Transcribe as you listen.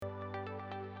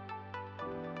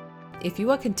If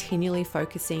you are continually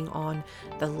focusing on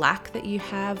the lack that you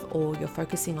have, or you're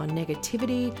focusing on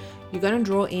negativity, you're going to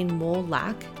draw in more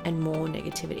lack and more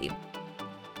negativity.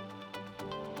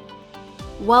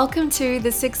 Welcome to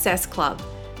the Success Club,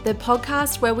 the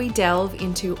podcast where we delve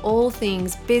into all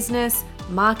things business,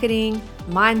 marketing,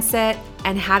 mindset,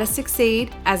 and how to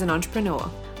succeed as an entrepreneur.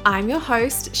 I'm your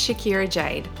host, Shakira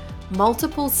Jade,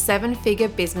 multiple seven-figure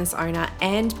business owner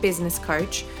and business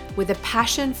coach with a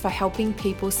passion for helping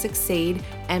people succeed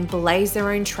and blaze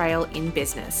their own trail in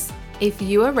business. If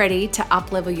you are ready to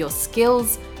up-level your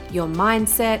skills, your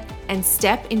mindset, and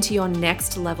step into your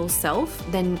next level self,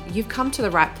 then you've come to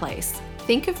the right place.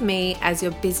 Think of me as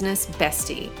your business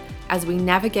bestie as we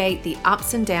navigate the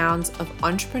ups and downs of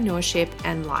entrepreneurship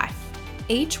and life.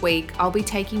 Each week, I'll be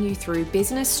taking you through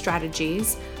business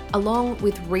strategies along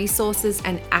with resources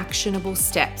and actionable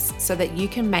steps so that you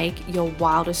can make your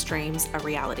wildest dreams a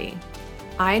reality.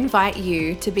 I invite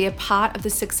you to be a part of the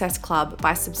Success Club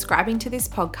by subscribing to this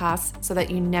podcast so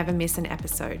that you never miss an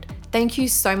episode. Thank you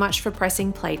so much for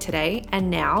pressing play today, and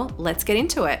now let's get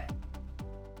into it.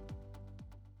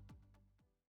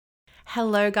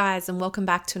 Hello guys, and welcome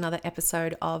back to another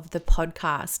episode of the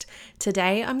podcast.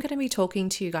 Today I'm going to be talking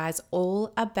to you guys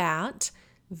all about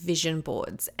vision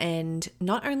boards, and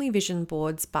not only vision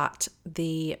boards, but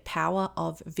the power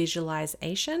of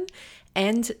visualization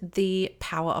and the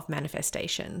power of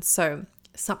manifestation. So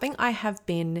something I have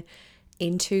been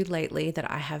into lately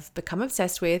that I have become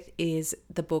obsessed with is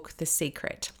the book The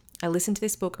Secret. I listened to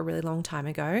this book a really long time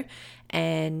ago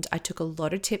and I took a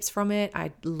lot of tips from it.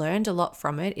 I learned a lot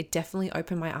from it. It definitely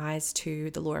opened my eyes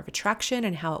to the law of attraction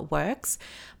and how it works.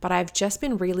 But I've just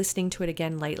been re-listening to it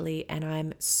again lately, and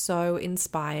I'm so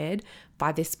inspired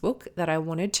by this book that I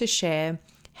wanted to share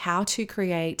how to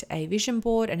create a vision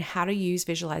board and how to use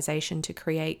visualization to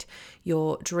create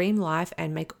your dream life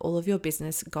and make all of your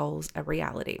business goals a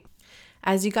reality.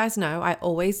 As you guys know, I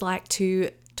always like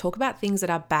to talk about things that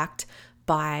are backed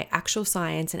by actual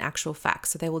science and actual facts.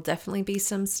 So there will definitely be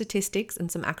some statistics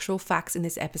and some actual facts in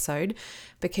this episode,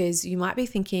 because you might be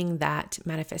thinking that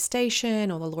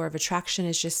manifestation or the law of attraction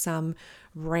is just some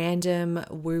random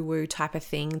woo-woo type of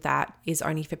thing that is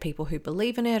only for people who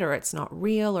believe in it, or it's not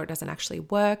real, or it doesn't actually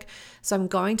work. So I'm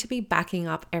going to be backing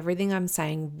up everything I'm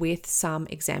saying with some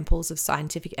examples of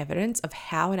scientific evidence of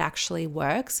how it actually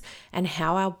works and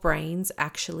how our brains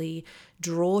actually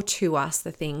draw to us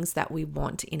the things that we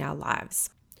want in our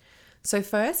lives. So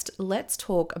first, let's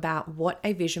talk about what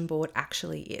a vision board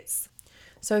actually is.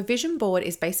 So a vision board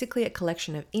is basically a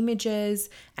collection of images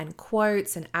and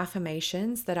quotes and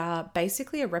affirmations that are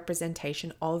basically a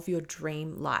representation of your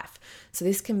dream life. So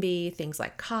this can be things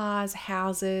like cars,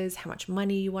 houses, how much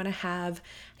money you want to have,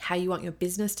 how you want your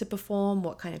business to perform,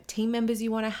 what kind of team members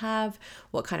you want to have,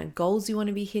 what kind of goals you want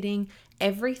to be hitting,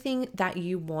 everything that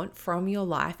you want from your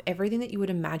life, everything that you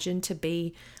would imagine to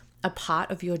be a part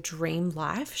of your dream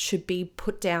life should be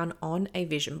put down on a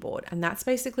vision board. And that's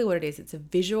basically what it is. It's a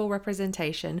visual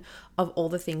representation of all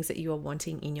the things that you are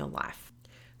wanting in your life.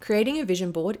 Creating a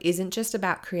vision board isn't just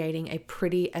about creating a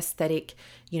pretty aesthetic,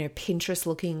 Pinterest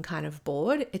looking kind of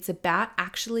board. It's about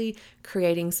actually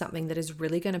creating something that is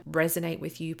really going to resonate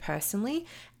with you personally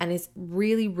and is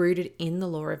really rooted in the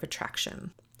law of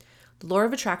attraction. The law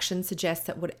of attraction suggests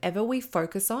that whatever we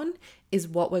focus on is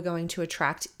what we're going to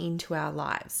attract into our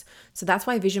lives. So that's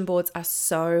why vision boards are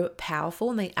so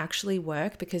powerful, and they actually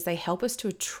work because they help us to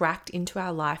attract into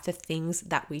our life the things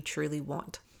that we truly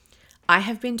want. I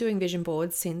have been doing vision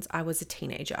boards since I was a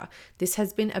teenager. This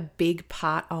has been a big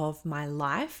part of my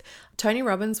life. Tony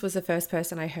Robbins was the first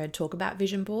person I heard talk about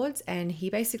vision boards, and he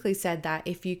basically said that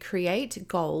if you create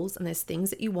goals and there's things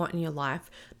that you want in your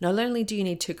life, not only do you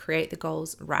need to create the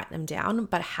goals, write them down,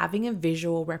 but having a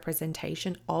visual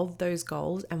representation of those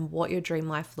goals and what your dream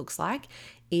life looks like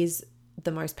is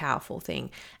the most powerful thing.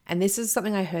 And this is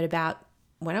something I heard about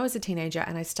when I was a teenager,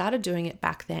 and I started doing it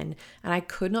back then, and I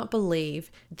could not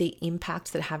believe the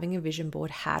impact that having a vision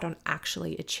board had on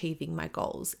actually achieving my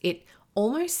goals. It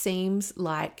almost seems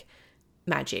like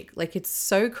magic. Like, it's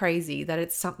so crazy that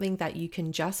it's something that you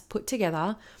can just put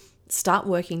together, start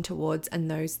working towards, and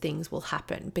those things will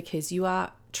happen because you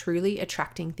are truly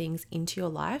attracting things into your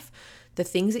life, the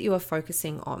things that you are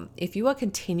focusing on. If you are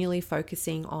continually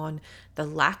focusing on the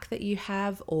lack that you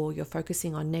have, or you're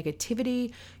focusing on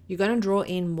negativity, you're going to draw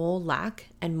in more lack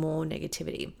and more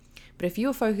negativity. But if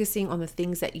you're focusing on the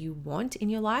things that you want in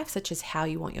your life, such as how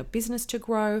you want your business to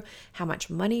grow, how much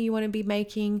money you want to be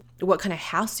making, what kind of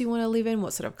house you want to live in,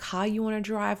 what sort of car you want to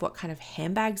drive, what kind of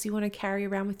handbags you want to carry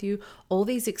around with you, all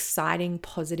these exciting,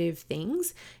 positive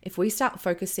things, if we start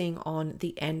focusing on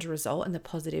the end result and the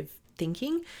positive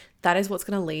thinking, that is what's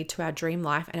going to lead to our dream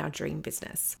life and our dream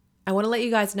business. I want to let you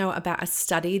guys know about a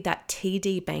study that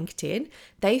TD Bank did.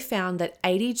 They found that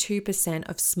 82%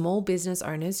 of small business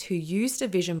owners who used a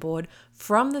vision board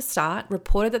from the start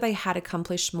reported that they had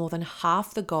accomplished more than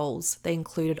half the goals they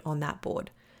included on that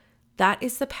board. That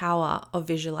is the power of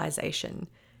visualization.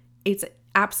 It's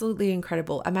absolutely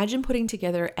incredible. Imagine putting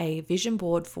together a vision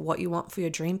board for what you want for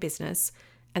your dream business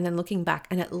and then looking back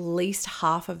and at least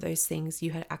half of those things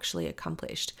you had actually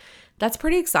accomplished. That's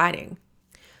pretty exciting.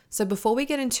 So before we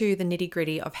get into the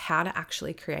nitty-gritty of how to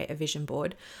actually create a vision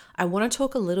board, I want to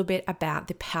talk a little bit about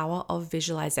the power of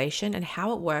visualization and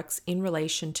how it works in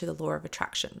relation to the law of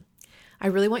attraction. I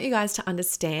really want you guys to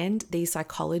understand the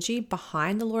psychology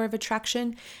behind the law of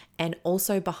attraction and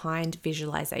also behind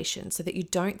visualization so that you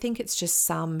don't think it's just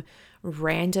some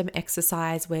random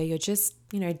exercise where you're just,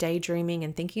 daydreaming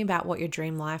and thinking about what your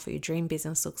dream life or your dream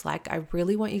business looks like. I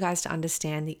really want you guys to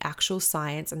understand the actual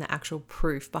science and the actual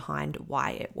proof behind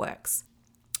why it works.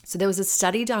 So there was a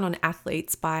study done on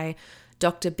athletes by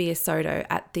Dr. Biasotto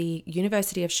at the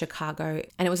University of Chicago,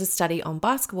 and it was a study on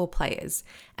basketball players.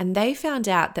 And they found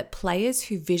out that players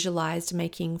who visualized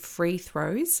making free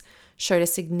throws showed a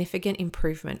significant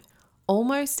improvement,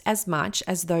 almost as much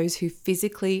as those who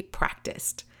physically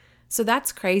practiced. So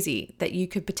that's crazy that you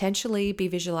could potentially be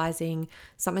visualizing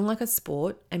something like a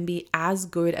sport and be as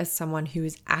good as someone who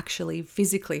is actually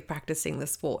physically practicing the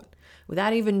sport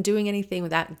without even doing anything,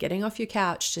 without getting off your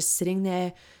couch, just sitting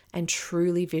there and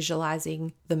truly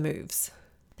visualizing the moves.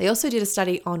 They also did a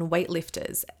study on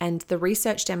weightlifters, and the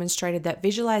research demonstrated that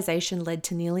visualization led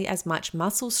to nearly as much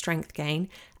muscle strength gain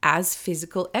as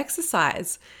physical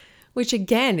exercise, which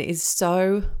again is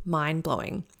so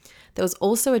mind-blowing. There was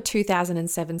also a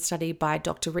 2007 study by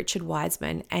Dr. Richard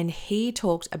Wiseman, and he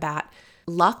talked about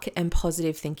luck and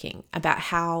positive thinking, about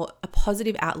how a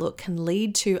positive outlook can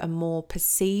lead to a more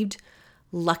perceived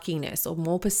luckiness or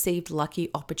more perceived lucky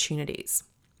opportunities.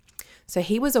 So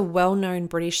he was a well-known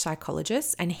British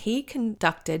psychologist, and he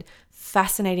conducted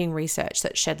fascinating research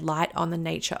that shed light on the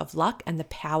nature of luck and the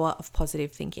power of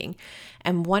positive thinking.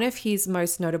 And one of his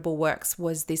most notable works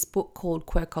was this book called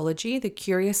Quirkology: The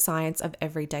Curious Science of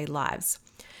Everyday Lives.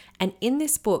 And in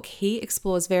this book, he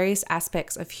explores various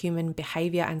aspects of human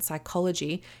behavior and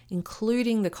psychology,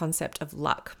 including the concept of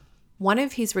luck. One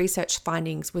of his research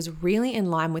findings was really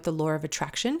in line with the law of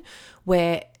attraction,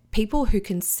 where people who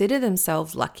consider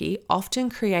themselves lucky often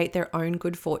create their own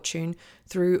good fortune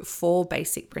through 4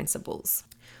 basic principles.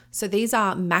 So these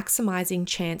are maximizing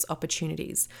chance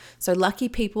opportunities. So lucky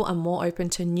people are more open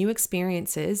to new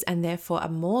experiences and therefore are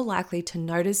more likely to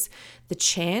notice the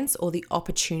chance or the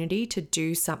opportunity to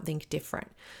do something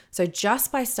different. So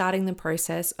just by starting the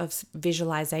process of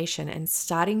visualization and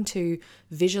starting to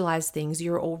visualize things,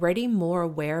 you're already more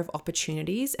aware of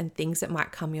opportunities and things that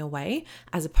might come your way,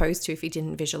 as opposed to if you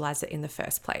didn't visualize it in the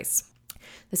first place.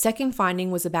 The second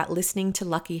finding was about listening to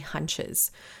lucky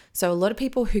hunches. So a lot of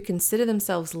people who consider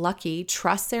themselves lucky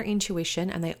trust their intuition,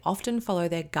 and they often follow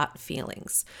their gut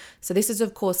feelings. So this is,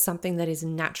 of course, something that is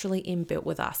naturally inbuilt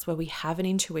with us, where we have an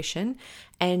intuition,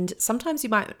 and sometimes you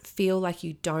might feel like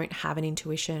you don't have an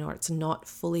intuition or it's not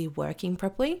fully working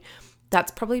properly.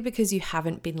 That's probably because you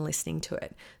haven't been listening to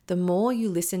it. The more you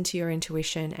listen to your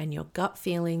intuition and your gut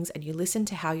feelings, and you listen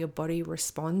to how your body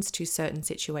responds to certain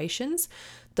situations,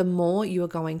 the more you are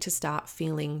going to start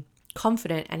feeling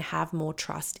confident and have more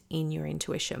trust in your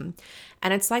intuition.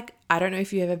 And it's like, I don't know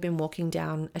if you've ever been walking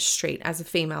down a street. As a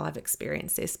female, I've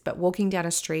experienced this, but walking down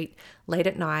a street late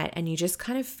at night and you just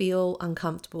kind of feel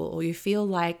uncomfortable, or you feel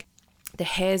like the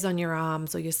hairs on your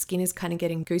arms or your skin is kind of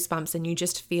getting goosebumps and you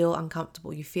just feel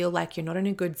uncomfortable. You feel like you're not in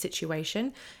a good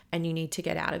situation and you need to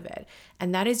get out of it.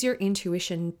 And that is your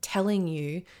intuition telling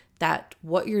you that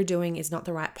what you're doing is not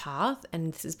the right path,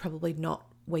 and this is probably not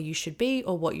where you should be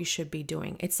or what you should be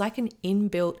doing. It's like an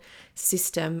inbuilt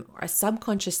system or a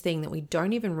subconscious thing that we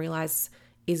don't even realize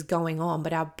is going on,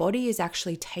 but our body is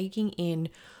actually taking in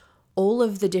all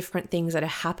of the different things that are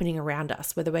happening around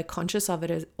us, whether we're conscious of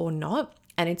it or not,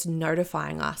 and it's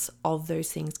notifying us of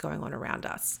those things going on around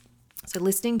us. So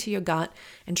listening to your gut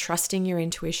and trusting your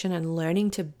intuition and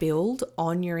learning to build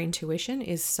on your intuition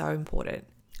is so important.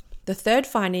 The third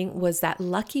finding was that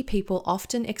lucky people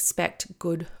often expect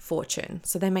good fortune.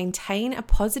 So they maintain a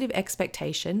positive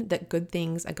expectation that good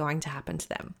things are going to happen to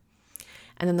them.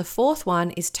 And then the fourth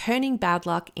one is turning bad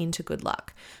luck into good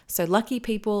luck. So lucky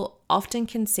people often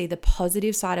can see the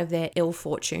positive side of their ill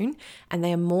fortune, and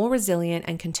they are more resilient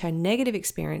and can turn negative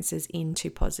experiences into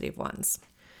positive ones.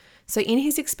 So in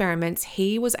his experiments,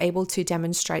 he was able to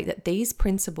demonstrate that these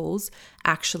principles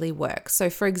actually work. So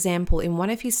for example, in one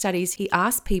of his studies, he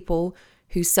asked people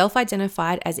who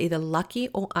self-identified as either lucky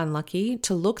or unlucky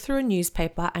to look through a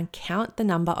newspaper and count the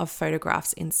number of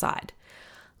photographs inside.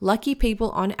 Lucky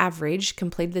people on average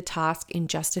completed the task in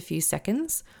just a few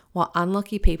seconds, while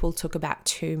unlucky people took about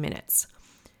 2 minutes.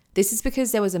 This is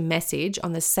because there was a message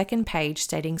on the second page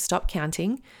stating stop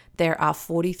counting. There are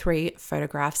 43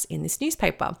 photographs in this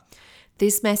newspaper.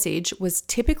 This message was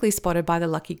typically spotted by the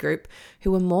lucky group,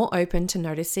 who were more open to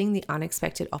noticing the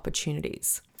unexpected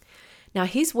opportunities. Now,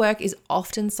 his work is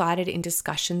often cited in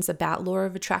discussions about law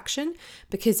of attraction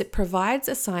because it provides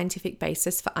a scientific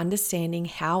basis for understanding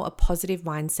how a positive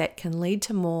mindset can lead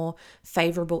to more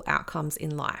favorable outcomes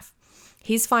in life.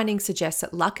 His findings suggest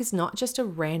that luck is not just a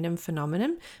random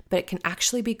phenomenon, but it can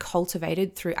actually be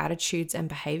cultivated through attitudes and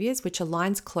behaviors, which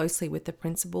aligns closely with the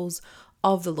principles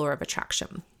of the law of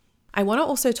attraction. I want to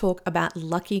also talk about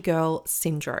lucky girl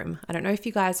syndrome. I don't know if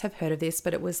you guys have heard of this,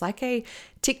 but it was like a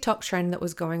TikTok trend that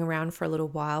was going around for a little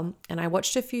while. And I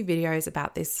watched a few videos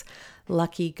about this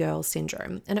lucky girl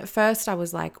syndrome. And at first I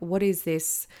was like, what is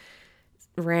this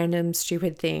random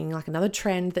stupid thing? Like another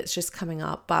trend that's just coming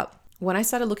up. But when I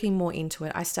started looking more into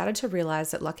it, I started to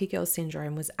realize that lucky girl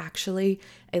syndrome was actually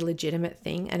a legitimate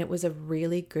thing, and it was a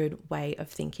really good way of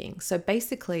thinking. So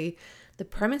basically, the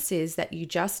premise is that you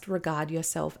just regard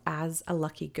yourself as a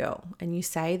lucky girl, and you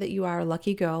say that you are a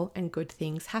lucky girl and good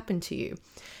things happen to you.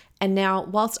 And now,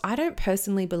 whilst I don't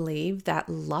personally believe that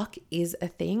luck is a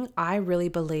thing, I really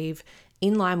believe,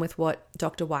 in line with what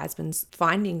Dr. Wiseman's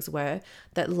findings were,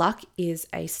 that luck is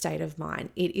a state of mind.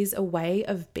 It is a way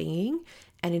of being,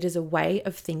 and it is a way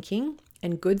of thinking,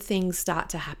 and good things start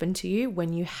to happen to you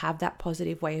when you have that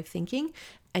positive way of thinking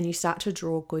and you start to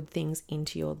draw good things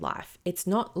into your life. It's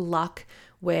not luck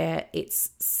where it's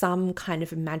some kind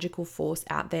of magical force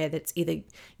out there that's either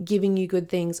giving you good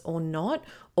things or not,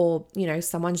 or,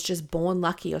 someone's just born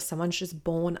lucky or someone's just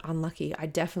born unlucky. I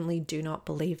definitely do not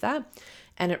believe that.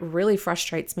 And it really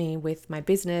frustrates me with my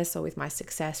business or with my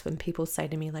success when people say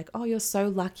to me like, oh, you're so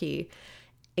lucky.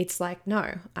 It's like,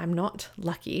 no, I'm not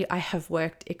lucky. I have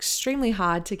worked extremely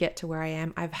hard to get to where I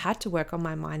am. I've had to work on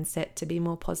my mindset to be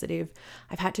more positive.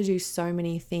 I've had to do so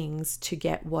many things to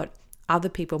get what other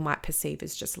people might perceive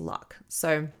as just luck.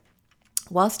 So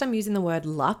whilst I'm using the word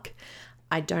luck,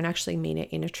 I don't actually mean it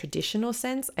in a traditional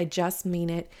sense. I just mean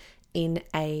it in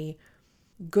a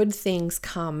good things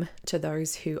come to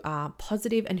those who are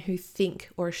positive and who think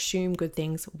or assume good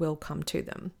things will come to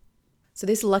them. So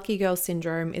this lucky girl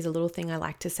syndrome is a little thing I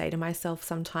like to say to myself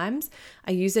sometimes.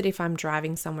 I use it if I'm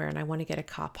driving somewhere and I want to get a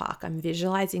car park. I'm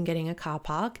visualizing getting a car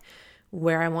park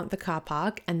where I want the car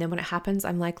park. And then when it happens,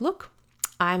 I'm like, look,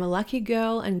 I'm a lucky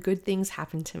girl and good things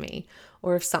happen to me.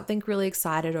 Or if something really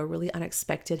excited or really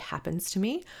unexpected happens to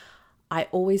me, I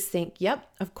always think, yep,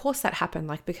 of course that happened,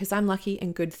 because I'm lucky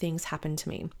and good things happen to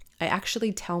me. I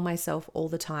actually tell myself all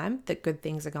the time that good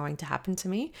things are going to happen to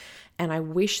me, and I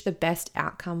wish the best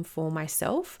outcome for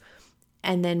myself.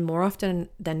 And then more often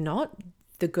than not,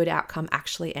 the good outcome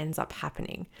actually ends up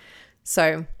happening.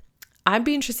 So I'd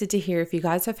be interested to hear if you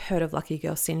guys have heard of lucky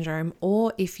girl syndrome,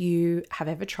 or if you have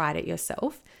ever tried it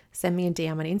yourself. Send me a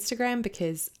DM on Instagram,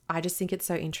 because I just think it's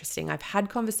so interesting. I've had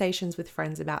conversations with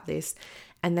friends about this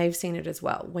and they've seen it as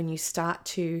well. When you start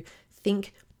to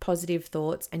think positive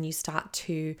thoughts and you start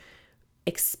to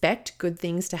expect good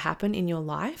things to happen in your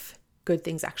life, good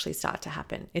things actually start to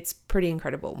happen. It's pretty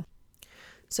incredible.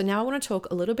 So now I want to talk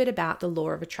a little bit about the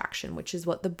law of attraction, which is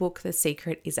what the book The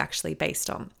Secret is actually based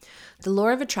on. The law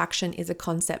of attraction is a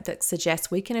concept that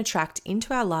suggests we can attract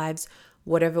into our lives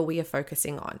whatever we are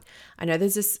focusing on. I know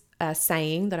there's this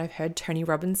saying that I've heard Tony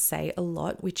Robbins say a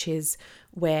lot, which is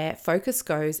where focus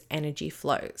goes, energy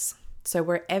flows. So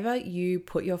wherever you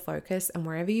put your focus and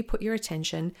wherever you put your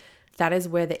attention, that is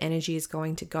where the energy is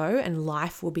going to go, and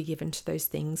life will be given to those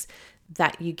things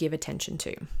that you give attention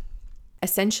to.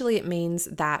 Essentially, it means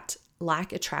that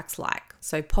like attracts like.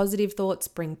 So positive thoughts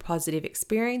bring positive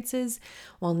experiences,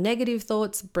 while negative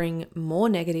thoughts bring more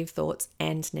negative thoughts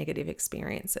and negative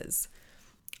experiences.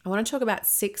 I want to talk about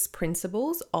 6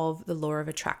 principles of the law of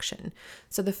attraction.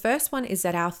 So the first one is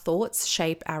that our thoughts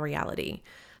shape our reality.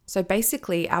 So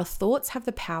basically, our thoughts have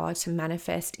the power to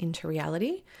manifest into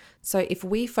reality. So if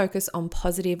we focus on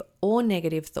positive or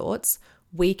negative thoughts,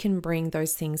 we can bring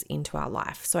those things into our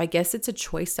life. So I guess it's a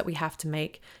choice that we have to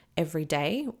make every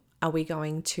day. Are we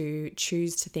going to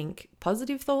choose to think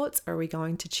positive thoughts, or are we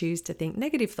going to choose to think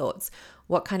negative thoughts?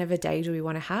 What kind of a day do we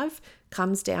want to have?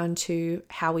 Comes down to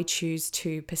how we choose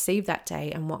to perceive that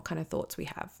day and what kind of thoughts we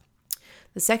have.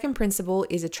 The second principle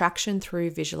is attraction through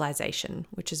visualization,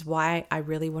 which is why I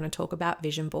really want to talk about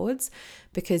vision boards,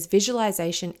 because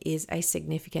visualization is a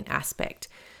significant aspect.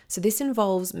 So this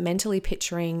involves mentally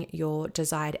picturing your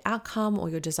desired outcome or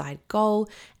your desired goal,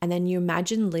 and then you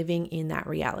imagine living in that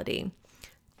reality.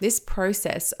 This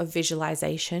process of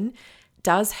visualization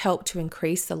does help to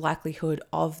increase the likelihood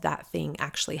of that thing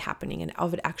actually happening and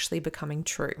of it actually becoming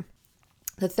true.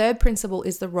 The third principle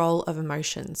is the role of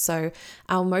emotions. So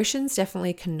our emotions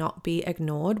definitely cannot be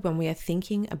ignored when we are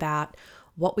thinking about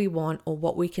what we want or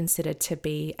what we consider to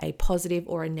be a positive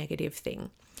or a negative thing.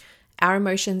 Our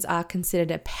emotions are considered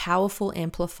a powerful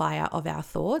amplifier of our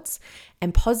thoughts,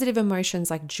 and positive emotions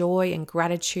like joy and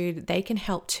gratitude, they can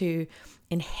help to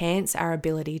enhance our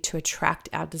ability to attract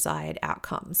our desired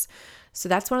outcomes. So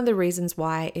that's one of the reasons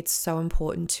why it's so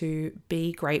important to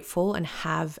be grateful and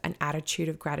have an attitude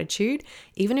of gratitude,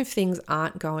 even if things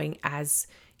aren't going as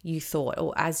you thought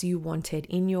or as you wanted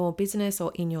in your business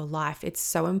or in your life. It's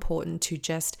so important to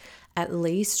just at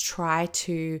least try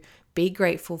to be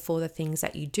grateful for the things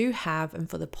that you do have and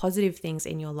for the positive things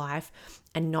in your life,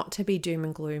 and not to be doom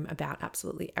and gloom about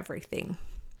absolutely everything.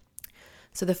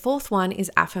 So the fourth one is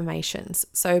affirmations.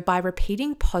 So by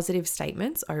repeating positive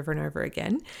statements over and over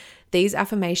again, these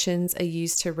affirmations are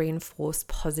used to reinforce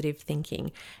positive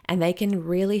thinking, and they can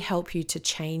really help you to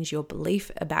change your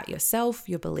belief about yourself,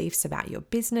 your beliefs about your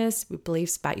business, your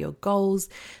beliefs about your goals.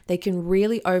 They can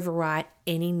really overwrite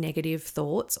any negative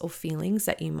thoughts or feelings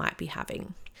that you might be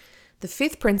having. The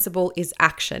fifth principle is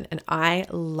action, and I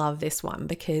love this one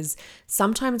because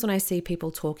sometimes when I see people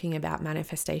talking about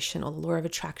manifestation or the law of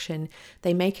attraction,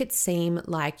 they make it seem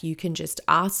like you can just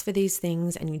ask for these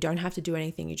things and you don't have to do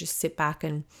anything. You just sit back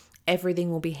and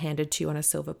everything will be handed to you on a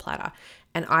silver platter.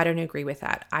 And I don't agree with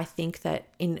that. I think that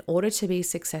in order to be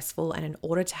successful and in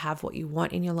order to have what you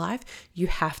want in your life, you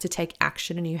have to take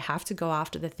action and you have to go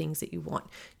after the things that you want.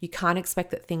 You can't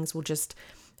expect that things will just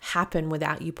happen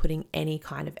without you putting any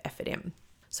kind of effort in.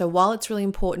 So while it's really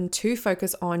important to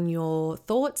focus on your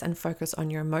thoughts and focus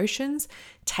on your emotions,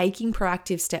 taking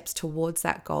proactive steps towards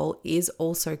that goal is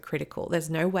also critical. There's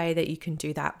no way that you can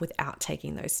do that without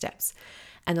taking those steps.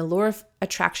 And the law of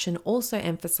attraction also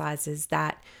emphasizes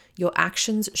that your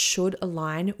actions should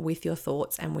align with your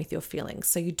thoughts and with your feelings.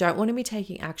 So you don't want to be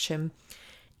taking action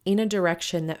in a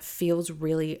direction that feels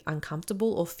really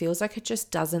uncomfortable or feels like it just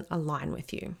doesn't align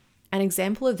with you. An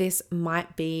example of this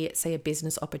might be, say, a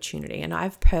business opportunity. And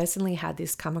I've personally had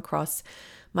this come across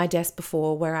my desk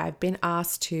before, where I've been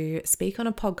asked to speak on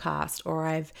a podcast or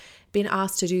I've been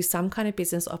asked to do some kind of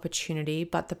business opportunity,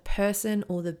 but the person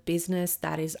or the business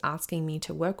that is asking me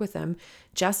to work with them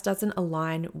just doesn't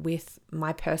align with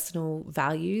my personal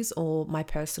values or my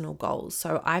personal goals.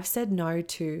 So I've said no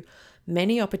to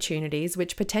many opportunities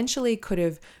which potentially could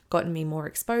have gotten me more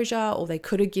exposure, or they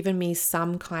could have given me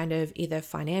some kind of either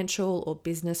financial or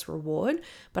business reward,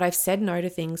 but I've said no to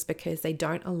things because they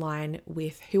don't align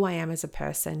with who I am as a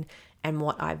person and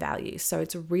what I value. So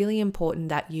it's really important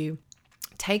that you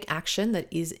take action that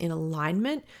is in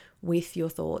alignment with your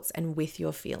thoughts and with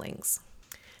your feelings.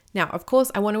 Now, of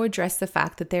course, I want to address the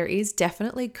fact that there is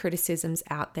definitely criticisms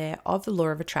out there of the law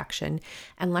of attraction.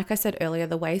 And like I said earlier,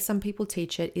 the way some people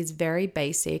teach it is very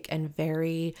basic and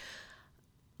very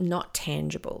not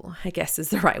tangible, I guess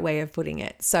is the right way of putting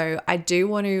it. So I do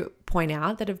want to point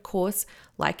out that, of course,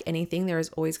 like anything, there is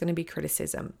always going to be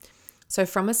criticism. So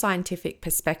from a scientific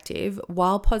perspective,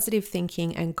 while positive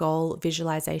thinking and goal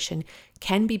visualization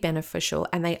can be beneficial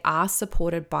and they are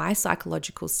supported by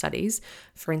psychological studies,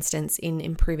 for instance, in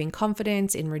improving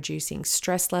confidence, in reducing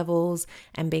stress levels,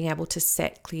 and being able to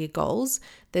set clear goals,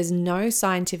 there's no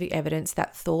scientific evidence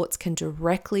that thoughts can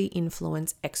directly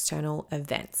influence external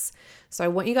events. So I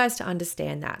want you guys to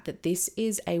understand that this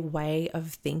is a way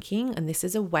of thinking, and this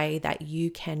is a way that you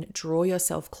can draw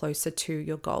yourself closer to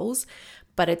your goals.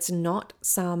 But it's not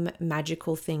some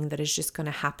magical thing that is just going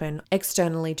to happen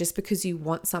externally. Just because you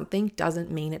want something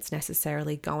doesn't mean it's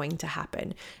necessarily going to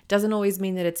happen. It doesn't always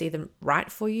mean that it's even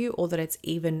right for you or that it's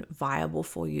even viable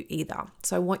for you either.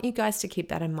 So I want you guys to keep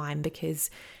that in mind, because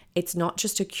it's not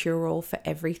just a cure-all for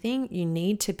everything. You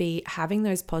need to be having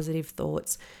those positive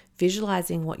thoughts,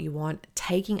 visualizing what you want,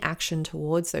 taking action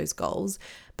towards those goals,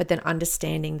 but then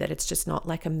understanding that it's just not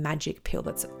like a magic pill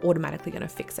that's automatically going to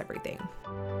fix everything.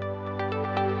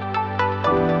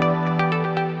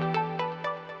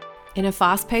 In a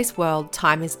fast-paced world,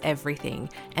 time is everything,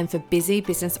 and for busy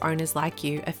business owners like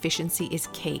you, efficiency is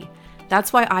key.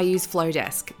 That's why I use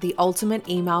Flowdesk, the ultimate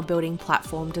email building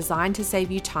platform designed to save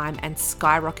you time and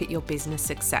skyrocket your business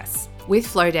success. With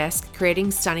Flowdesk,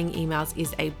 creating stunning emails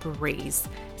is a breeze.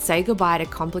 Say goodbye to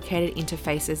complicated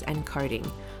interfaces and coding.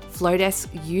 Flowdesk's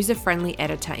user-friendly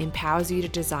editor empowers you to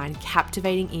design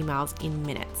captivating emails in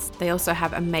minutes. They also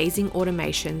have amazing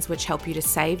automations which help you to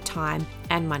save time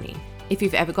and money. If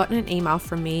you've ever gotten an email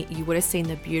from me, you would have seen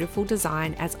the beautiful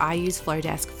design as I use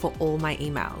Flowdesk for all my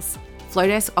emails.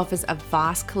 Flowdesk offers a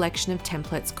vast collection of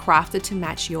templates crafted to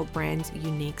match your brand's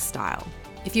unique style.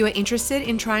 If you are interested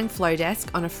in trying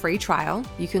Flowdesk on a free trial,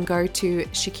 you can go to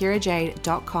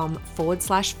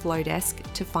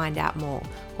shakirajade.com/Flowdesk to find out more,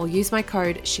 or use my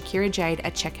code ShakiraJade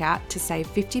at checkout to save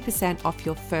 50% off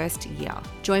your first year.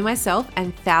 Join myself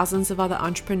and thousands of other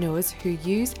entrepreneurs who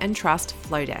use and trust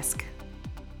Flowdesk.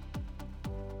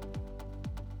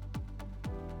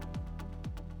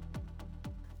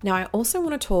 Now, I also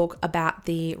want to talk about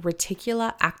the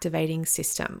reticular activating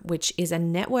system, which is a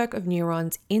network of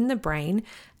neurons in the brain.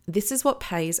 This is what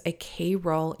plays a key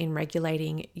role in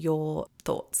regulating your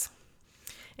thoughts.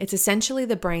 It's essentially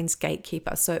the brain's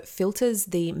gatekeeper, so it filters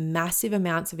the massive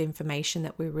amounts of information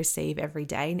that we receive every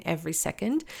day and every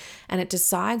second, and it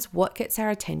decides what gets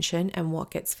our attention and what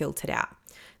gets filtered out.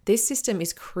 This system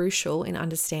is crucial in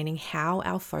understanding how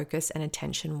our focus and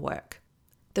attention work.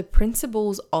 The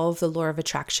principles of the law of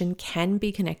attraction can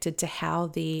be connected to how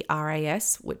the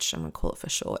RAS, which I'm going to call it for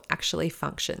short, actually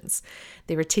functions.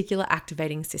 The reticular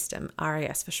activating system,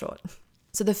 RAS for short.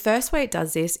 So the first way it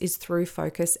does this is through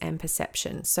focus and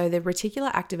perception. So the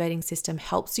reticular activating system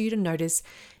helps you to notice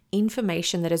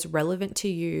information that is relevant to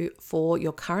you for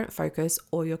your current focus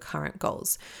or your current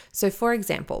goals. So for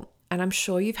example, and I'm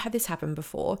sure you've had this happen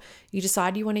before, you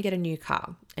decide you want to get a new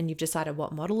car and you've decided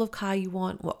what model of car you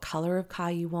want, what color of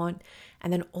car you want,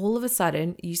 and then all of a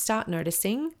sudden you start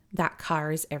noticing that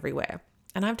car is everywhere.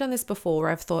 And I've done this before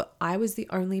where I've thought I was the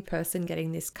only person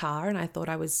getting this car and I thought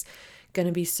I was going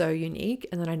to be so unique,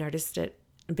 and then I noticed it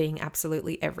being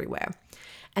absolutely everywhere.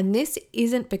 And this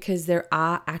isn't because there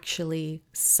are actually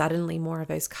suddenly more of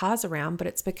those cars around, but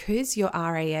it's because your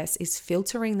RAS is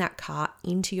filtering that car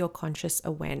into your conscious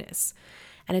awareness.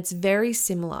 And it's very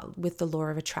similar with the law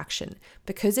of attraction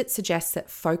because it suggests that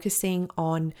focusing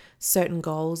on certain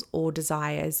goals or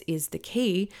desires is the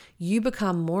key. You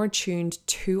become more attuned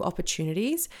to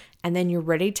opportunities, and then you're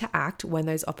ready to act when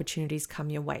those opportunities come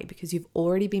your way because you've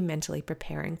already been mentally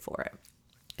preparing for it.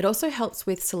 It also helps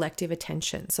with selective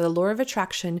attention. So the law of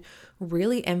attraction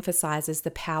really emphasizes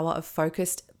the power of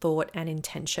focused thought and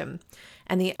intention.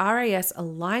 And the RAS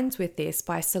aligns with this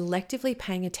by selectively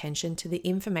paying attention to the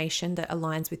information that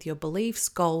aligns with your beliefs,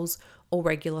 goals, or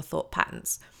regular thought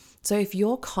patterns. So if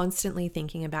you're constantly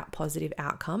thinking about positive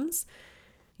outcomes,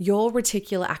 your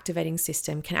reticular activating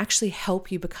system can actually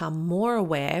help you become more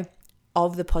aware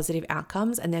of the positive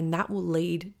outcomes, and then that will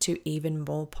lead to even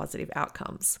more positive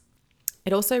outcomes.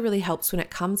 It also really helps when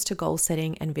it comes to goal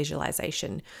setting and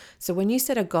visualization. So when you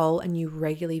set a goal and you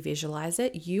regularly visualize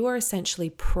it, you are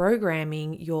essentially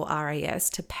programming your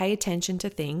RAS to pay attention to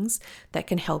things that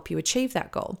can help you achieve that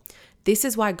goal. This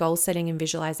is why goal setting and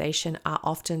visualization are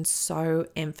often so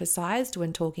emphasized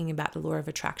when talking about the law of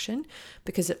attraction,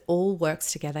 because it all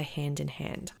works together hand in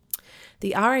hand.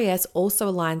 The RAS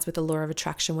also aligns with the law of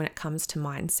attraction when it comes to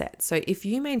mindset. So if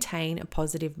you maintain a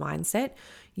positive mindset,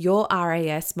 your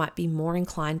RAS might be more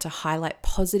inclined to highlight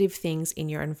positive things in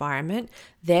your environment,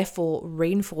 therefore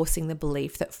reinforcing the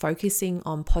belief that focusing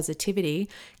on positivity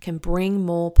can bring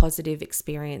more positive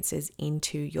experiences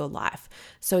into your life.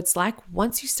 So it's like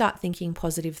once you start thinking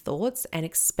positive thoughts and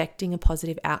expecting a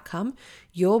positive outcome,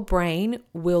 your brain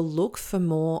will look for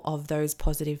more of those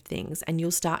positive things and you'll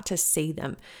start to see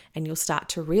them and you'll start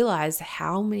to realize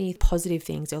how many positive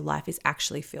things your life is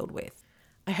actually filled with.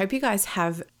 I hope you guys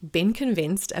have been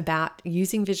convinced about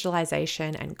using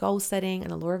visualization and goal setting and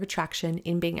the law of attraction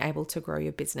in being able to grow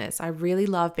your business. I really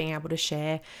love being able to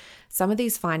share some of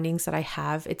these findings that I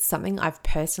have. It's something I've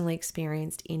personally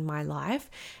experienced in my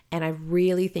life, and I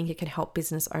really think it can help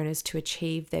business owners to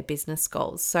achieve their business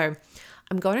goals. So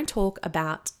I'm going to talk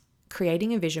about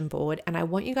creating a vision board, and I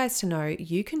want you guys to know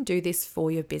you can do this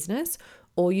for your business,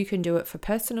 or you can do it for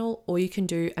personal, or you can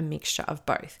do a mixture of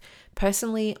both.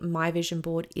 Personally, my vision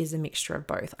board is a mixture of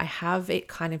both. I have it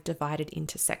kind of divided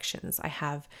into sections. I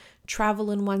have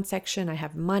travel in one section, I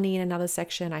have money in another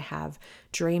section, I have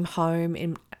dream home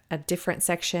in a different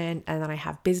section, and then I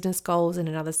have business goals in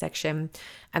another section,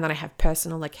 and then I have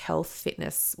personal like health,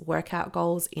 fitness, workout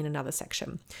goals in another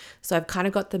section. So I've kind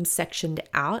of got them sectioned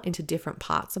out into different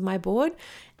parts of my board,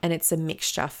 and it's a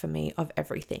mixture for me of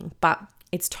everything. But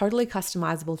It's totally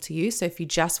customizable to you. So if you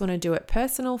just want to do it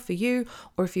personal for you,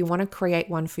 or if you want to create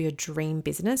one for your dream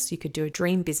business, you could do a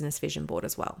dream business vision board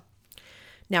as well.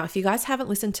 Now, if you guys haven't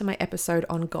listened to my episode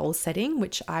on goal setting,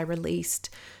 which I released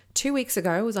 2 weeks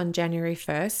ago, it was on January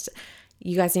 1st,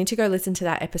 you guys need to go listen to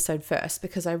that episode first,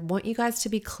 because I want you guys to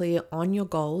be clear on your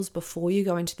goals before you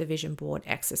go into the vision board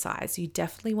exercise. You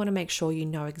definitely want to make sure you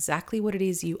know exactly what it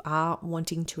is you are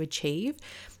wanting to achieve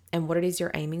and what it is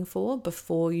you're aiming for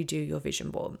before you do your vision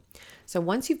board. So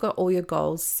once you've got all your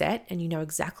goals set and you know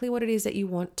exactly what it is that you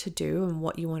want to do and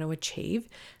what you want to achieve,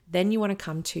 then you want to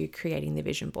come to creating the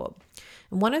vision board.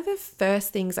 And one of the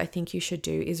first things I think you should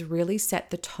do is really set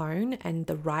the tone and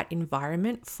the right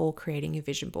environment for creating a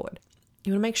vision board.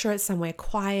 You want to make sure it's somewhere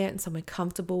quiet and somewhere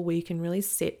comfortable where you can really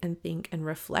sit and think and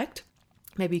reflect.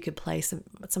 Maybe you could play some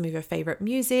of your favorite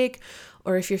music,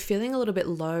 or if you're feeling a little bit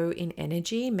low in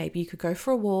energy, maybe you could go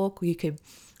for a walk, or you could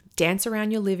dance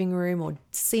around your living room or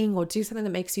sing or do something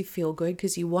that makes you feel good,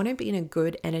 because you want to be in a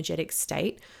good energetic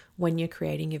state when you're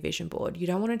creating your vision board. You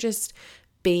don't want to just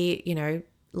be,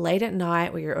 late at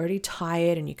night where you're already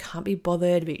tired and you can't be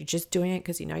bothered, but you're just doing it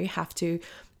because you know you have to.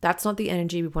 That's not the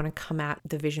energy we want to come at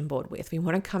the vision board with. We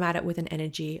want to come at it with an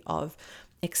energy of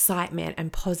excitement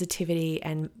and positivity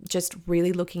and just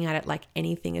really looking at it like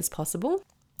anything is possible.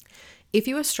 If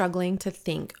you are struggling to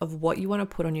think of what you want to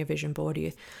put on your vision board,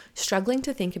 you're struggling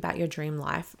to think about your dream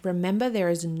life, remember there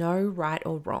is no right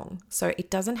or wrong. So it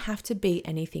doesn't have to be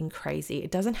anything crazy. It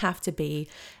doesn't have to be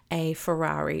a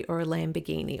Ferrari or a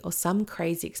Lamborghini or some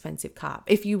crazy expensive car.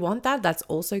 If you want that, that's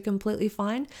also completely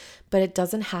fine, but it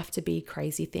doesn't have to be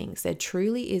crazy things. There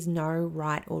truly is no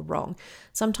right or wrong.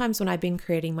 Sometimes when I've been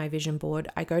creating my vision board,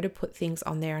 I go to put things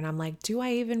on there and I'm like, do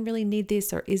I even really need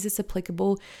this, or is this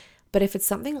applicable? But if it's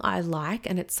something I like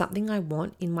and it's something I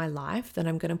want in my life, then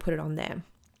I'm going to put it on there.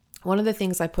 One of the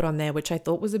things I put on there, which I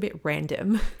thought was a bit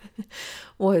random,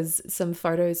 was some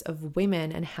photos of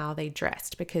women and how they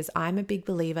dressed, because I'm a big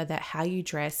believer that how you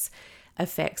dress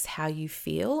affects how you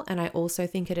feel. And I also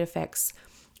think it affects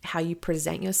how you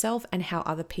present yourself and how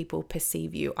other people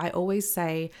perceive you. I always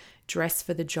say, dress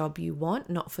for the job you want,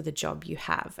 not for the job you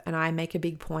have. And I make a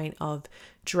big point of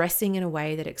dressing in a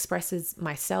way that expresses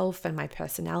myself and my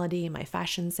personality and my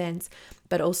fashion sense,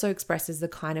 but also expresses the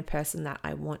kind of person that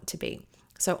I want to be.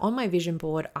 So on my vision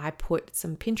board, I put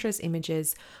some Pinterest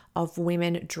images of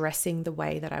women dressing the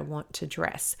way that I want to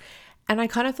dress. And I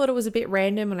kind of thought it was a bit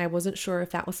random and I wasn't sure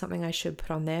if that was something I should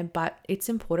put on there, but it's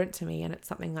important to me and it's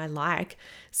something I like.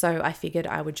 So I figured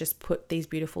I would just put these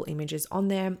beautiful images on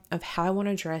there of how I want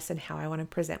to dress and how I want to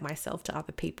present myself to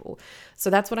other people. So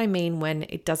that's what I mean when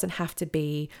it doesn't have to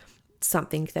be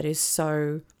something that is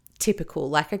so typical,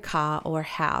 like a car or a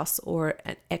house or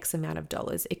an X amount of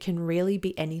dollars. It can really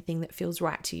be anything that feels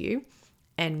right to you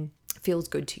and feels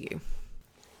good to you.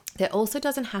 There also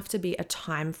doesn't have to be a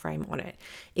time frame on it.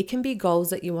 It can be goals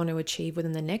that you want to achieve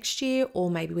within the next year,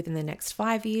 or maybe within the next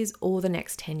 5 years or the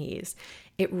next 10 years.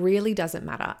 It really doesn't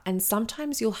matter. And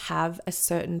sometimes you'll have a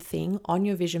certain thing on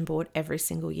your vision board every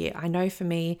single year. I know for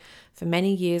me, for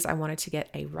many years, I wanted to get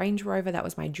a Range Rover. That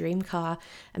was my dream car.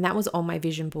 And that was on my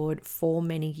vision board for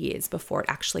many years before it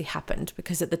actually happened.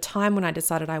 Because at the time when I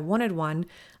decided I wanted one,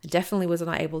 I definitely was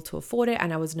not able to afford it.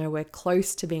 And I was nowhere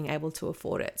close to being able to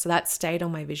afford it. So that stayed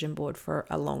on my vision board for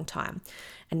a long time.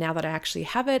 And now that I actually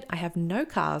have it, I have no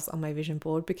cars on my vision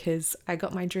board because I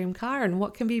got my dream car, and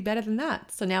what can be better than that?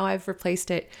 So now I've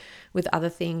replaced it with other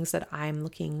things that I'm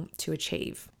looking to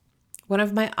achieve. One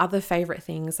of my other favorite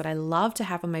things that I love to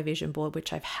have on my vision board,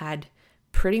 which I've had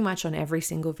pretty much on every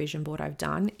single vision board I've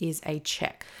done, is a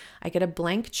check. I get a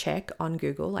blank check on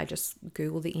Google. I just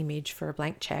Google the image for a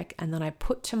blank check, and then I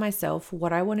put to myself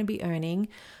what I want to be earning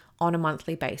on a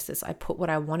monthly basis. I put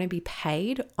what I want to be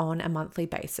paid on a monthly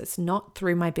basis, not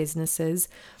through my businesses,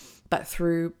 but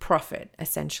through profit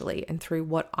essentially, and through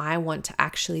what I want to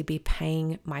actually be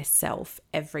paying myself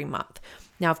every month.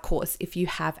 Now, of course, if you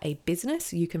have a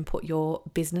business, you can put your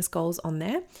business goals on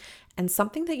there. And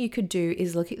something that you could do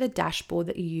is look at the dashboard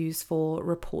that you use for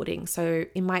reporting. So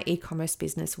in my e-commerce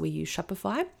business, we use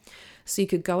Shopify. So you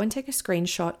could go and take a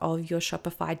screenshot of your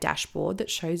Shopify dashboard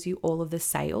that shows you all of the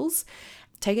sales,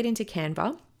 take it into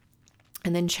Canva,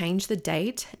 and then change the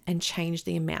date and change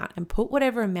the amount and put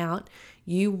whatever amount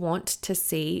you want to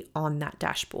see on that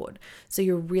dashboard. So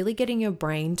you're really getting your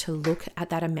brain to look at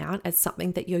that amount as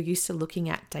something that you're used to looking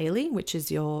at daily, which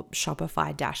is your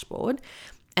Shopify dashboard.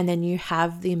 And then you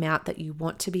have the amount that you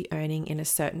want to be earning in a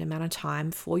certain amount of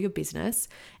time for your business.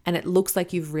 And it looks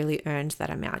like you've really earned that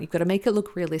amount. You've got to make it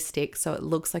look realistic so it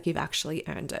looks like you've actually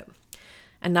earned it.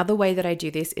 Another way that I do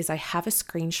this is I have a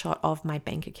screenshot of my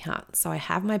bank account. So I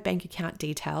have my bank account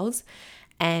details,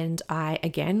 and I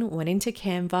again went into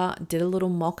Canva, did a little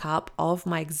mock-up of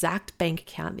my exact bank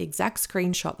account, the exact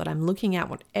screenshot that I'm looking at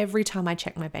every time I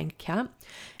check my bank account.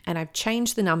 And I've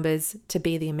changed the numbers to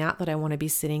be the amount that I want to be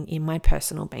sitting in my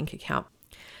personal bank account.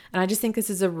 And I just think this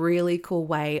is a really cool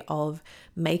way of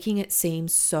making it seem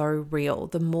so real.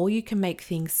 The more you can make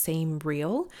things seem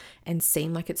real and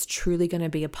seem like it's truly going to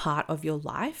be a part of your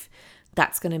life,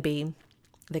 that's going to be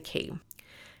the key.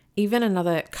 Even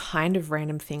another kind of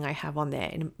random thing I have on there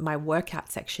in my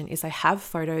workout section is I have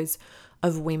photos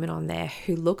of women on there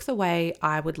who look the way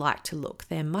I would like to look.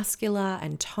 They're muscular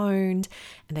and toned,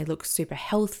 and they look super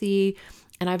healthy.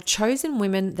 And I've chosen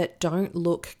women that don't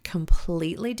look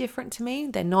completely different to me.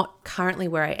 They're not currently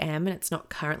where I am, and it's not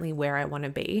currently where I want to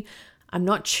be. I'm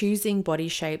not choosing body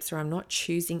shapes, or I'm not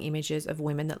choosing images of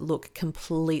women that look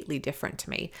completely different to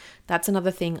me. That's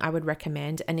another thing I would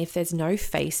recommend. And if there's no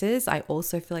faces, I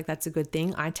also feel like that's a good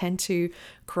thing. I tend to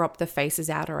crop the faces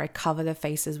out, or I cover the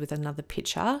faces with another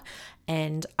picture.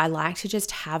 And I like to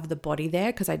just have the body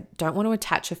there because I don't want to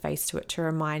attach a face to it to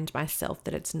remind myself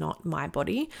that it's not my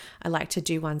body. I like to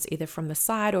do ones either from the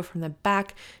side or from the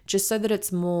back, just so that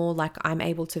it's more like I'm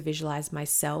able to visualize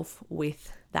myself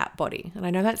with that body. And I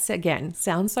know that's, again,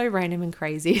 sounds so random and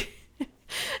crazy.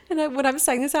 And when I'm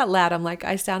saying this out loud, I'm like,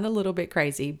 I sound a little bit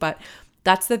crazy, but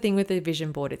that's the thing with the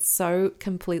vision board. It's so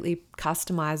completely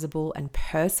customizable and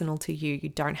personal to you. You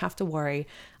don't have to worry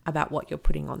about what you're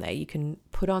putting on there. You can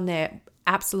put on there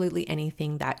absolutely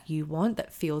anything that you want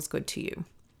that feels good to you.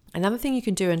 Another thing you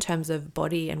can do in terms of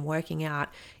body and working out,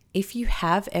 if you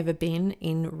have ever been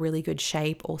in really good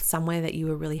shape or somewhere that you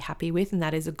were really happy with, and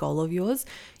that is a goal of yours,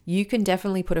 you can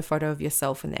definitely put a photo of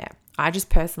yourself in there. I just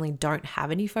personally don't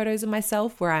have any photos of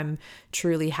myself where I'm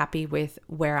truly happy with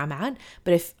where I'm at.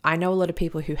 But if I know a lot of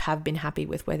people who have been happy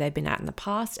with where they've been at in the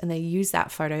past, and they use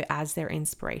that photo as their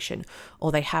inspiration,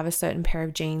 or they have a certain pair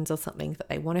of jeans or something that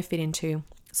they want to fit into,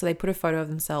 so they put a photo of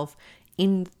themselves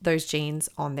in those jeans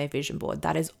on their vision board.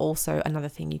 That is also another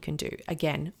thing you can do.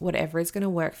 Again, whatever is going to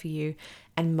work for you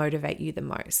and motivate you the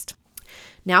most.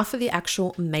 Now for the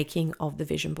actual making of the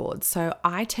vision board. So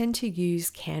I tend to use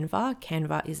Canva.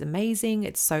 Canva is amazing.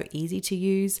 It's so easy to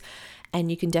use, and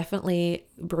you can definitely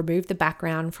remove the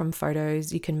background from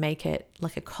photos. You can make it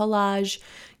like a collage.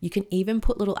 You can even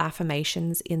put little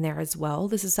affirmations in there as well.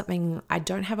 This is something I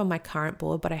don't have on my current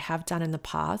board, but I have done in the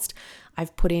past.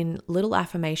 I've put in little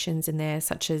affirmations in there,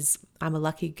 such as I'm a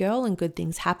lucky girl and good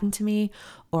things happen to me,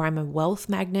 or I'm a wealth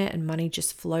magnet and money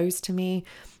just flows to me.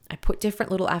 I put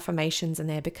different little affirmations in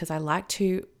there because I like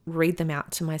to read them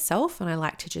out to myself, and I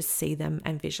like to just see them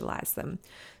and visualize them.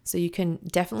 So you can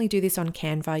definitely do this on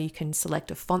Canva. You can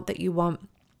select a font that you want.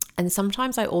 And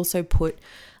sometimes I also put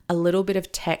a little bit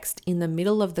of text in the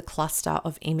middle of the cluster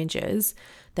of images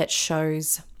that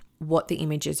shows what the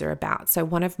images are about. So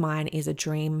one of mine is a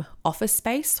dream office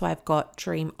space. So I've got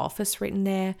dream office written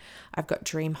there. I've got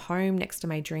dream home next to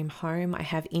my dream home. I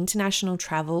have international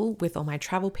travel with all my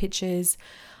travel pictures.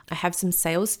 I have some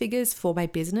sales figures for my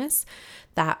business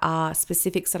that are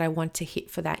specifics that I want to hit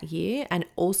for that year, and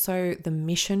also the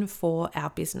mission for our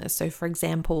business. So for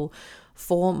example,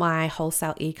 for my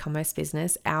wholesale e-commerce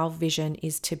business, our vision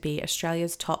is to be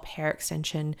Australia's top hair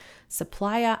extension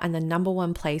supplier and the number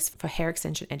one place for hair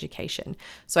extension education.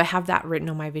 So I have that written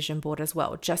on my vision board as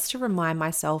well, just to remind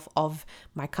myself of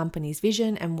my company's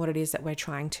vision and what it is that we're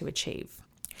trying to achieve.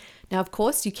 Now, of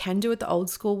course, you can do it the old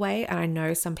school way, and I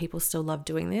know some people still love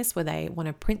doing this, where they want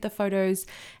to print the photos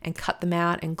and cut them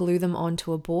out and glue them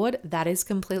onto a board. That is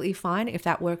completely fine. If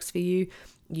that works for you,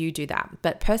 you do that.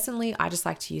 But personally, I just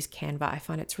like to use Canva. I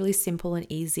find it's really simple and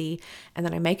easy, and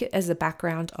then I make it as a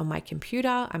background on my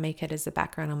computer. I make it as a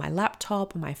background on my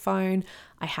laptop, on my phone.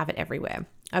 I have it everywhere.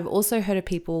 I've also heard of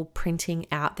people printing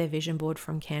out their vision board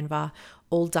from Canva,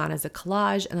 all done as a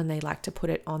collage, and then they like to put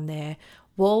it on their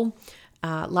wall.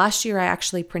 Last year, I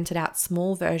actually printed out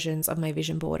small versions of my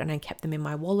vision board, and I kept them in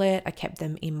my wallet. I kept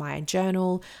them in my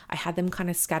journal. I had them kind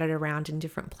of scattered around in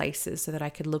different places so that I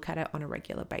could look at it on a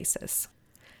regular basis.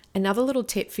 Another little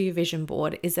tip for your vision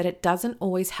board is that it doesn't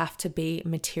always have to be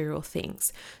material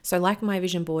things. So like my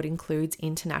vision board includes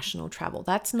international travel.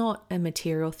 That's not a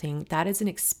material thing. That is an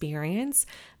experience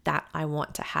that I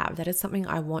want to have. That is something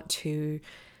I want to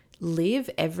live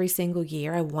every single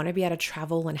year. I want to be able to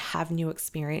travel and have new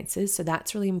experiences. So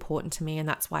that's really important to me, and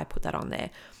that's why I put that on there.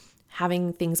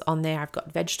 having things on there. I've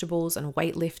got vegetables and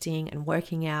weightlifting and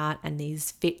working out and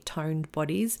these fit toned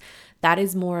bodies. That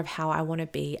is more of how I want to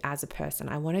be as a person.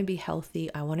 I want to be healthy.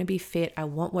 I want to be fit. I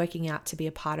want working out to be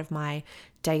a part of my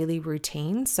daily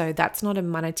routine. So that's not a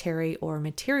monetary or a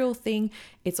material thing.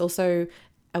 It's also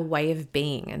a way of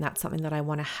being. And that's something that I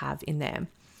want to have in there.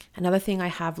 Another thing I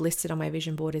have listed on my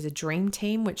vision board is a dream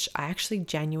team, which I actually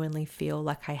genuinely feel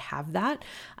like I have that.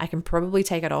 I can probably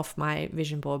take it off my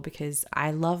vision board because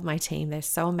I love my team. They're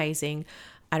so amazing.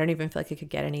 I don't even feel like it could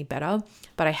get any better,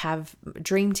 but I have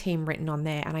dream team written on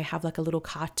there, and I have like a little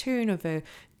cartoon of a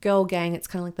girl gang. It's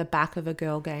kind of like the back of a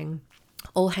girl gang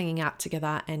all hanging out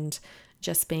together and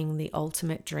just being the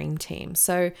ultimate dream team.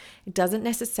 So it doesn't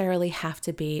necessarily have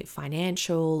to be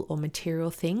financial or material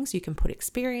things. You can put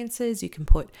experiences, you can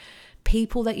put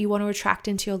people that you want to attract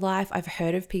into your life. I've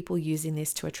heard of people using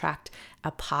this to attract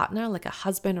a partner, like a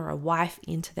husband or a wife,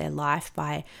 into their life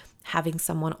by having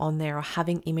someone on there or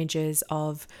having images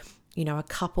of, you know, a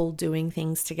couple doing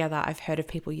things together. I've heard of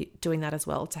people doing that as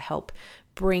well to help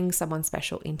bring someone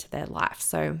special into their life.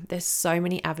 So there's so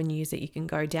many avenues that you can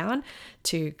go down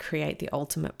to create the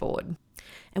ultimate board.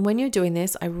 And when you're doing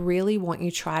this, I really want you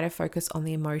to try to focus on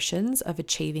the emotions of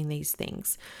achieving these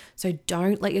things. So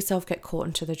don't let yourself get caught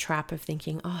into the trap of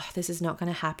thinking, oh, this is not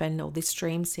going to happen, or this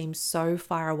dream seems so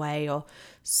far away or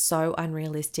so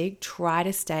unrealistic. Try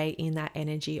to stay in that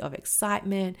energy of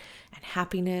excitement and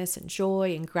happiness and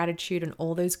joy and gratitude and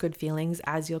all those good feelings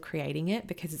as you're creating it,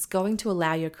 because it's going to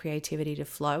allow your creativity to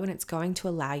flow, and it's going to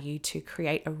allow you to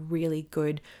create a really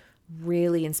good,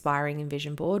 really inspiring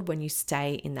vision board when you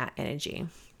stay in that energy.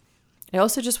 I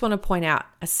also just want to point out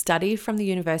a study from the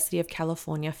University of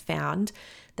California found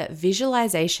that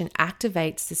visualization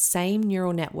activates the same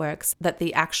neural networks that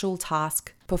the actual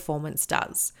task performance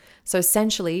does. So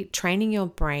essentially, training your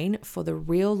brain for the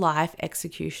real life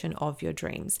execution of your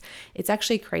dreams. It's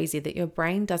actually crazy that your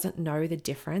brain doesn't know the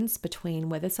difference between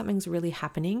whether something's really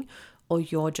happening or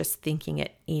you're just thinking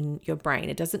it in your brain.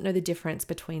 It doesn't know the difference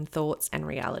between thoughts and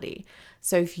reality.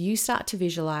 So if you start to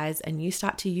visualize and you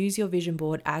start to use your vision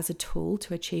board as a tool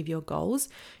to achieve your goals,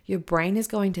 your brain is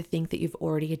going to think that you've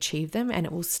already achieved them, and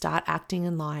it will start acting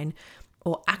in line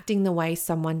or acting the way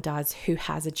someone does who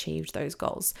has achieved those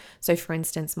goals. So for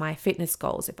instance, my fitness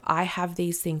goals, if I have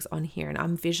these things on here and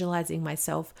I'm visualizing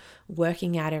myself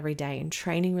working out every day and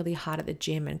training really hard at the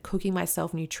gym and cooking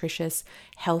myself nutritious,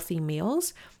 healthy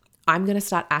meals, I'm going to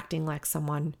start acting like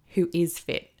someone who is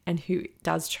fit and who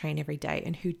does train every day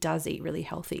and who does eat really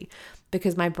healthy,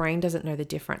 because my brain doesn't know the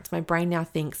difference. My brain now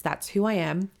thinks that's who I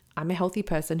am. I'm a healthy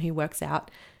person who works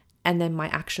out, and then my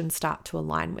actions start to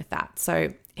align with that.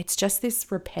 So it's just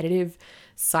this repetitive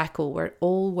cycle where it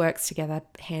all works together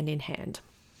hand in hand.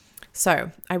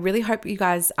 So I really hope you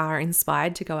guys are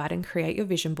inspired to go out and create your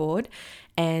vision board.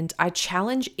 And I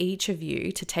challenge each of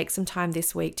you to take some time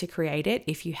this week to create it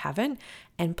if you haven't.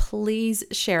 And please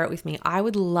share it with me. I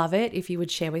would love it if you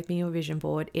would share with me your vision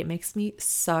board. It makes me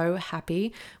so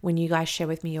happy when you guys share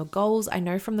with me your goals. I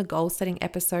know from the goal setting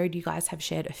episode, you guys have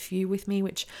shared a few with me,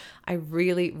 which I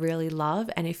really, really love.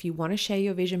 And if you want to share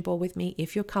your vision board with me,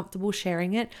 if you're comfortable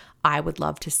sharing it, I would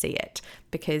love to see it,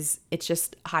 because it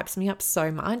just hypes me up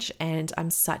so much. And I'm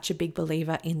such a big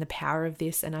believer in the power of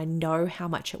this. And I know how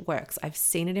much it works. I've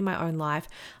seen it in my own life.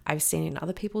 I've seen it in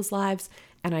other people's lives,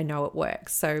 and I know it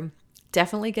works. So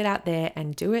definitely get out there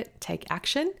and do it, take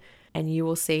action, and you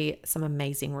will see some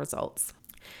amazing results.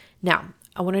 Now,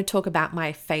 I want to talk about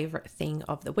my favorite thing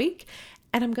of the week,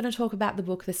 and I'm going to talk about the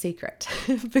book, The Secret,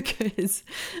 because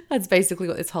that's basically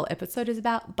what this whole episode is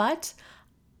about. But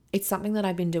it's something that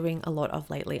I've been doing a lot of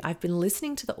lately. I've been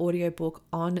listening to the audiobook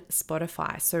on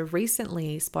Spotify. So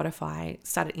recently, Spotify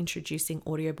started introducing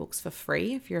audiobooks for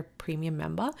free if you're a premium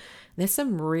member. There's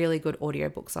some really good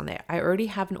audiobooks on there. I already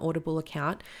have an Audible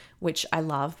account, which I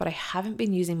love, but I haven't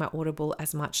been using my Audible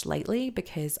as much lately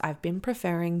because I've been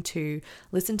preferring to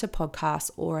listen to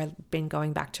podcasts, or I've been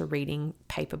going back to reading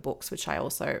paper books, which I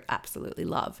also absolutely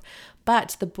love.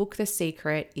 But the book, The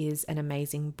Secret, is an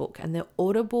amazing book. And the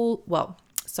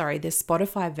the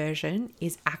Spotify version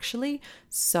is actually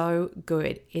so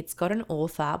good. It's got an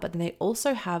author, but then they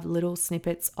also have little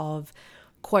snippets of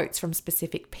quotes from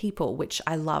specific people, which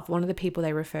I love. One of the people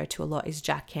they refer to a lot is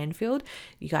Jack Canfield.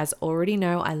 You guys already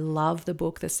know I love the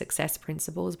book, The Success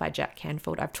Principles by Jack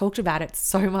Canfield. I've talked about it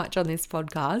so much on this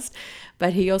podcast,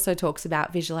 but he also talks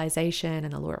about visualization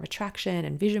and the law of attraction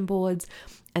and vision boards.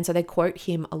 And so they quote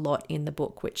him a lot in the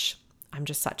book, which I'm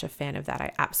just such a fan of that.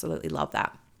 I absolutely love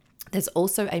that. There's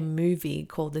also a movie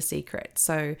called The Secret.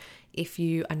 So if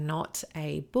you are not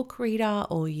a book reader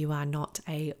or you are not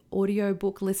a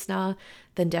audiobook listener,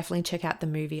 then definitely check out the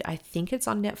movie. I think it's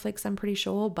on Netflix, I'm pretty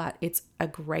sure, but it's a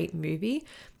great movie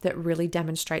that really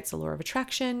demonstrates the law of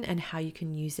attraction and how you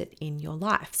can use it in your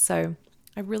life. So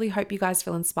I really hope you guys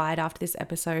feel inspired after this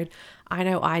episode. I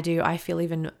know I do. I feel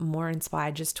even more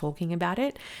inspired just talking about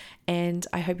it. And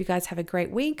I hope you guys have a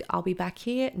great week. I'll be back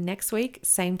here next week,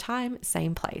 same time,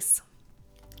 same place.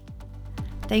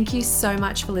 Thank you so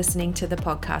much for listening to the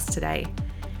podcast today.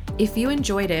 If you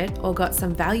enjoyed it or got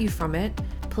some value from it,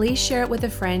 please share it with a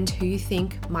friend who you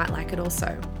think might like it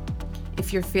also.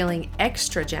 If you're feeling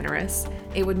extra generous,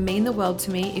 it would mean the world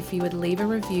to me if you would leave a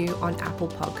review on Apple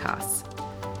Podcasts.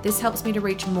 This helps me to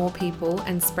reach more people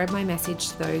and spread my message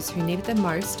to those who need it the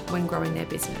most when growing their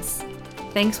business.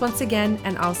 Thanks once again,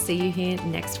 and I'll see you here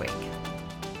next week.